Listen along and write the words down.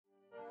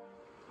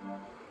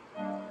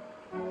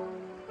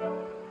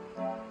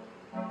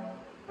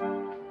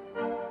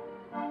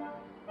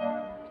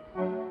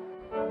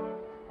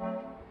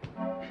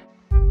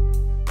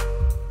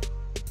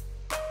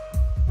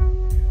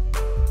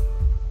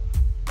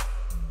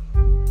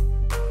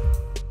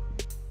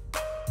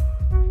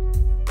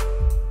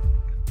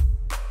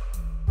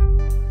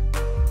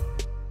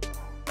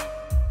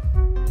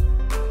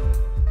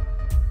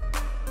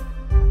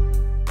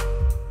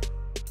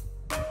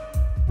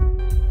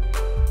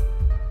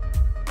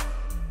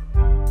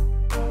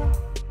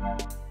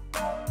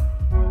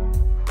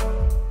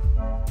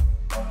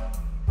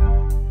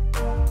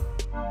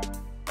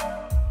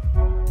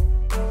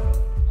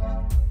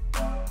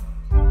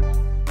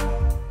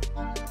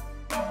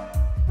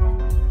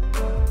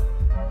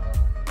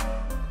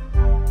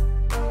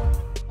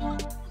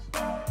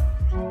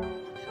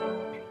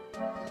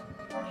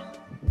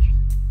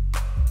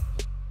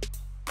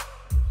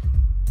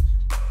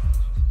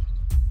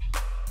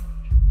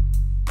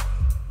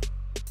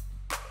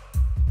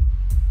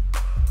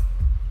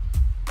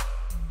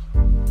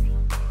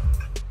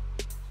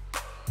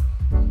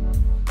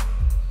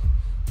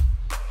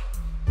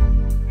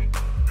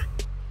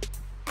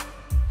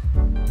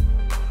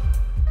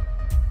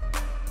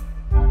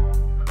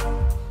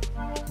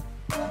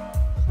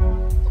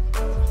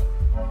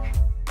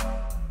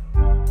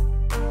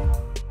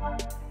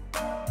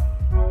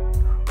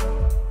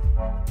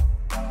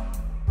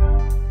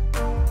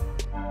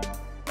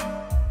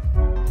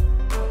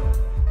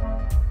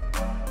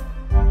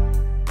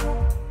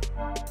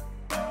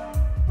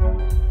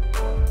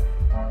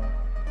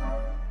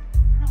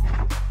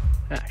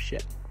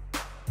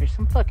There's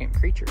some fucking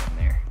creature in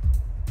there.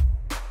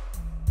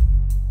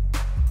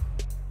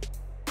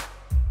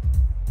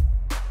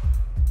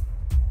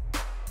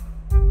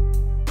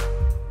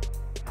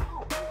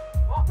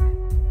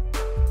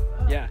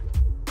 Yeah.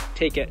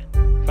 Take it.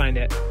 Find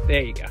it.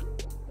 There you go.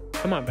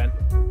 Come on, Ben.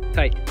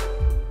 Tight.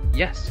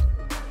 Yes.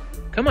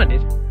 Come on,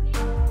 dude.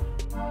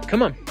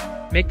 Come on.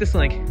 Make this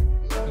link.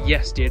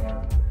 Yes, dude.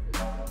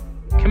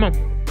 Come on.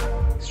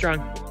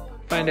 Strong.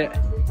 Find it.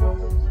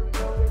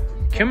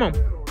 Come on.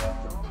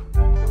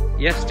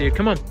 Yes, dude.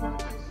 Come on.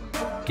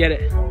 Get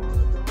it.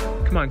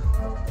 Come on.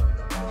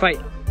 Fight.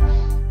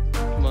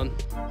 Come on.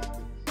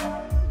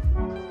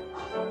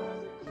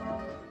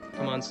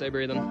 Come on, stay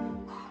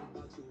breathing.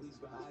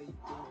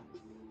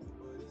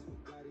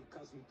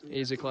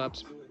 Easy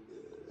claps.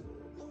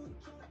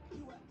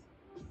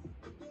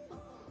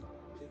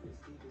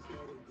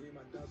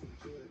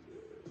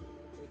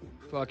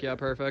 Fuck yeah,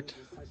 perfect.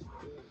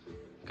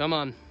 Come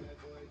on.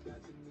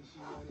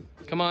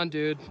 Come on,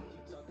 dude.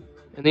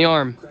 In the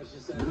arm.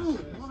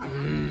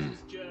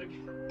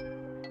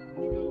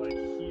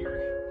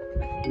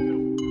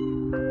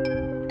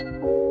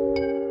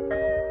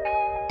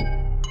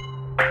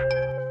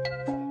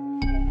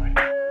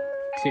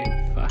 Dude,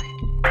 fuck.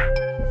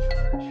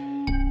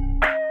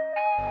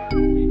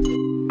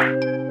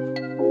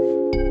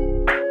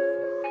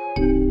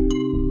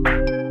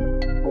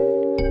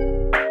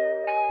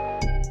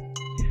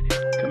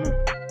 Come on.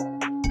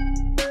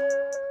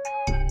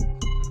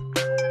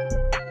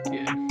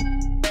 Good.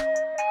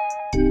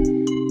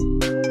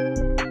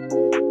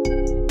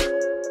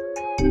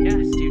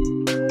 Yes, dude.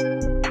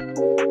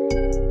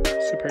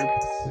 Superb.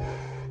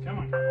 Come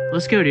on.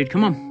 Let's go, dude.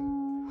 Come on.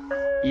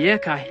 Yeah,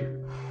 Kai.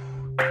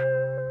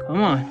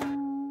 Come on.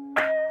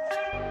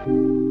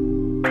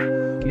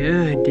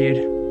 Good,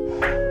 dude.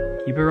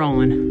 Keep it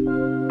rolling.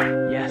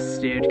 Yes,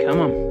 dude. Come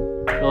on.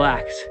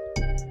 Relax.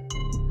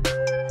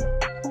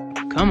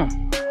 Come on.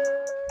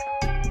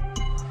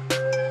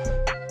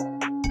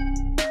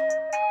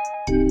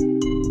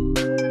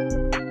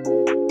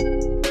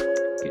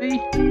 Good.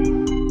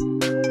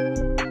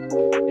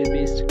 Good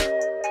beast.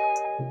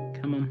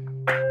 Come on.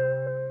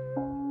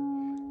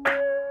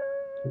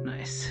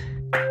 Nice.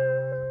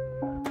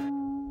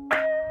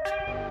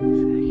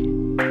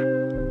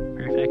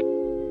 Perfect.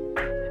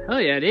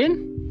 Hell yeah,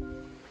 dude.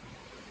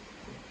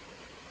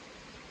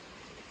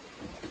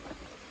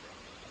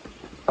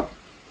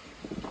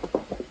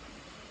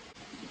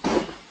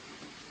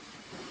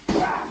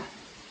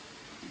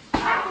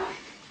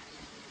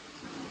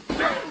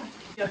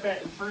 Got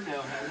that Inferno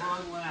at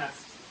long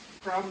last.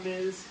 Problem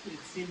is, it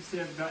seems to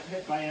have got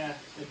hit by a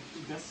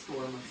dust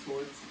storm of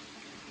sorts,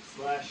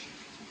 slash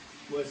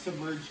was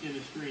submerged in a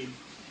stream.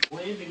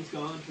 Landing's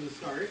gone for the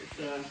start. It's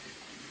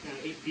kind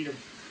of 8 feet of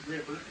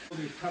ripper.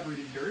 It's covered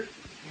in dirt.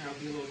 Here, I'll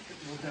do a little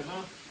demo.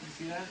 You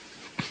see that?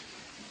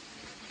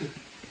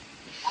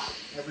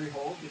 Every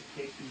hole gets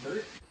caked in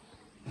dirt.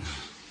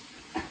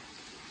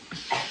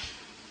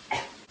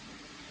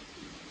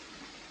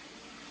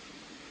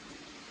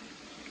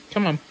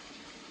 Come on.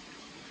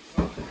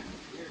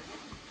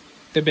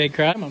 The big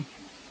crab. Come on.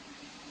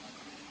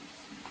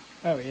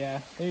 Oh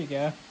yeah, there you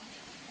go.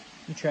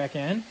 You track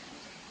in.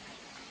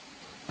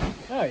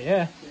 Oh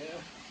yeah.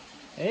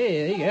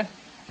 Hey, there you go.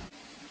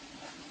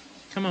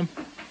 Come on.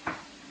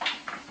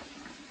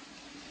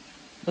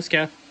 Let's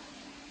go.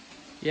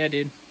 Yeah,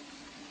 dude.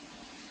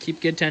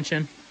 Keep good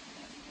tension.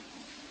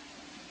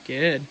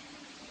 Good.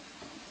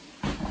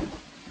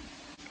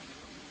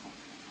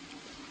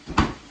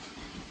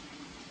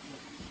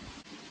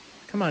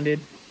 Come on,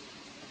 dude.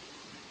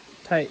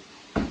 Tight.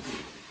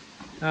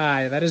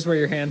 Ah, that is where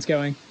your hand's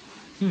going.